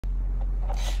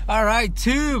All right,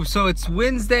 tube. So it's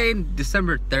Wednesday,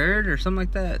 December 3rd or something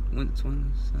like that. It's Sunday,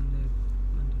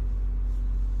 Monday,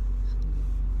 Sunday,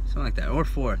 something like that, or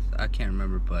 4th. I can't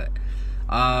remember, but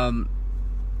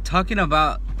talking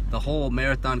about the whole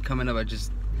marathon coming up. I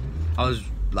was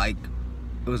like,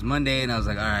 it was Monday, and I was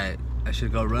like, all right, I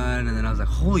should go run. And then I was like,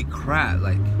 holy crap!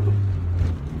 Like,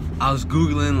 I was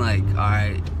googling, like, all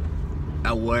right,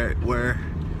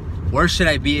 where should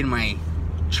I be in my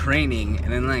training?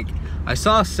 And then, like, I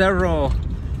saw several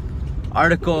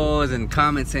articles and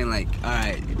comments saying, like, all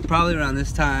right, probably around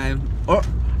this time. Or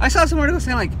I saw some articles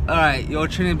saying, like, all right, your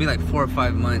training will be like 4 or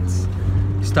 5 months.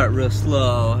 You start real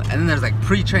slow. And then there's like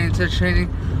pre-training to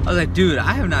training. I was like, dude,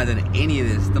 I have not done any of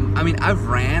this. I mean, I've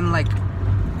ran like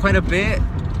quite a bit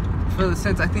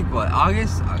since I think what,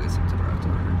 August, September,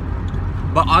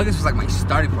 October. But August was like my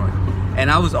starting point.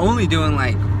 And I was only doing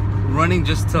like running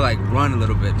just to like run a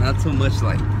little bit, not so much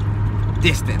like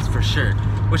distance for sure,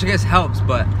 which I guess helps.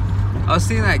 But I was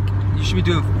seeing like you should be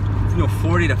doing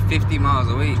 40 to 50 miles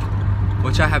a week,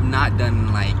 which I have not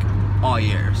done like all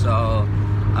year. So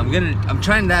I'm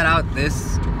trying that out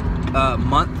this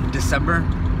month, December.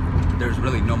 There's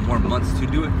really no more months to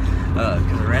do it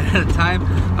because I ran out of time.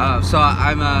 So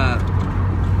I'm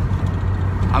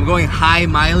going high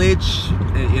mileage,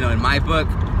 in my book.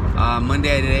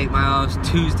 Monday I did 8 miles.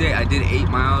 Tuesday I did 8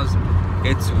 miles.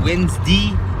 It's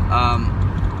Wednesday.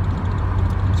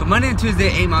 So Monday and Tuesday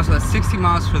 8 miles, so that's 60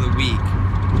 miles for the week.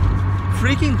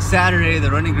 Freaking Saturday,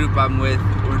 the running group I'm with,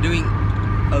 we're doing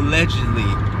allegedly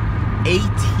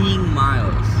 18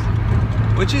 miles,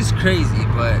 which is crazy,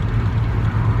 but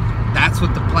that's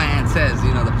what the plan says,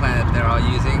 the plan that they're all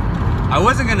using. I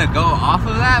wasn't gonna go off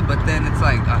of that, but then it's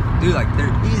like, dude, like,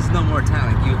 there is no more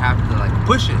time. Like, you have to like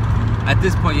push it. At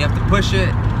this point, you have to push it,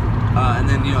 and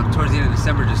then towards the end of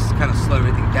December, just kind of slow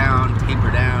everything down, taper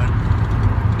down,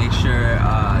 make sure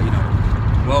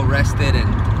well rested and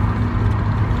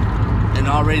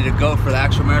all ready to go for the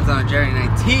actual marathon on January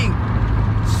 19th.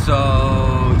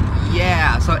 So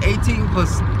yeah, so 18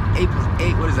 plus 8 plus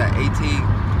 8, what is that? 18,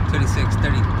 26,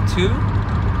 32?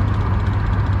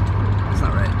 That's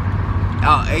not right.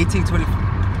 Oh, 18, 20,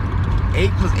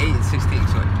 8 plus 8 is 16,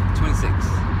 so 26.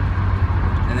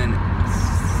 And then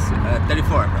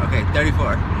 34, okay,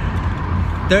 34.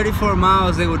 34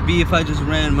 miles it would be if I just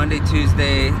ran Monday,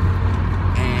 Tuesday,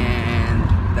 and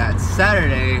that's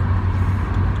Saturday.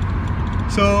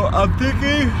 So I'm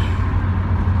thinking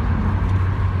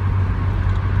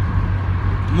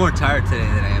I'm more tired today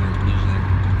than I am usually.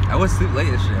 I went to sleep late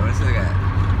yesterday. I went to sleep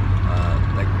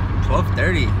like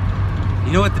 12:30.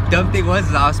 You know what the dumb thing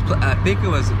was? I think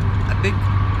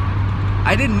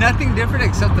I did nothing different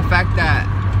except the fact that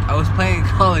I was playing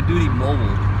Call of Duty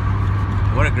Mobile.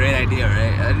 What a great idea,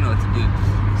 right? I didn't know what to do,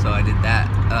 so I did that,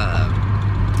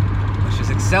 which just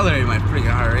accelerated my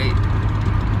freaking heart rate.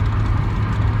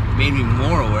 Made me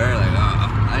more aware. Like,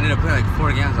 I ended up playing like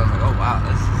 4 games. I was like, oh wow,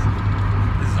 this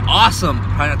is awesome.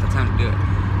 Probably not the time to do it.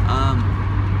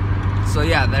 So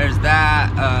yeah, there's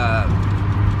that.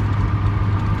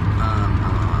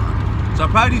 So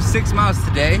I'll probably do 6 miles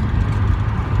today.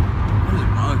 What is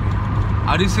wrong with me?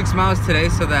 I'll do 6 miles today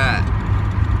so that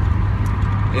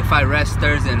if I rest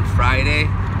Thursday and Friday,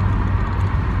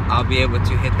 I'll be able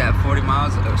to hit that 40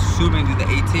 miles, assuming do the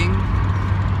 18.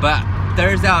 But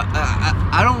Thursday,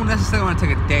 I don't necessarily want to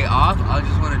take a day off. I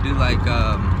just want to do like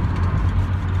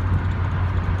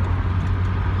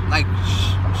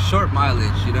short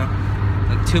mileage,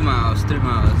 like 2 miles, 3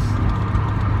 miles,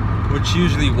 which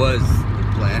usually was the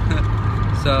plan.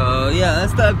 So yeah,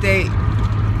 that's the update.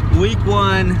 Week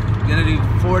 1, gonna do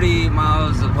 40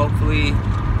 miles of hopefully.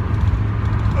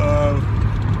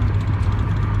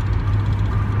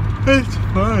 It's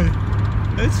fun.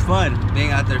 It's fun being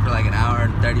out there for like an hour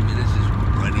and 30 minutes just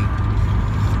running.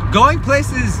 Going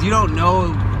places you don't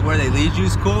know where they lead you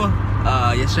is cool.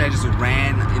 Yesterday I just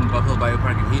ran in Buffalo Bayou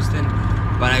Park in Houston,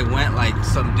 but I went like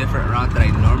some different route that I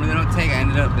normally don't take. I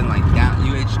ended up in like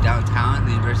UH downtown,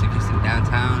 the University of Houston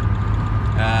downtown.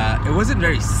 It wasn't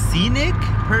very scenic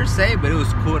per se, but it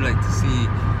was cool to see.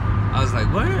 I was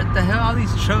like, where the hell all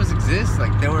these trails exist?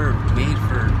 Like, they were made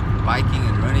for biking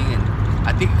and running, and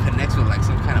I think it connects with like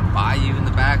some kind of bayou in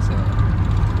the back, so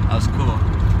that was cool.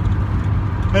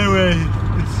 Anyway,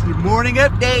 it's your morning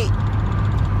update.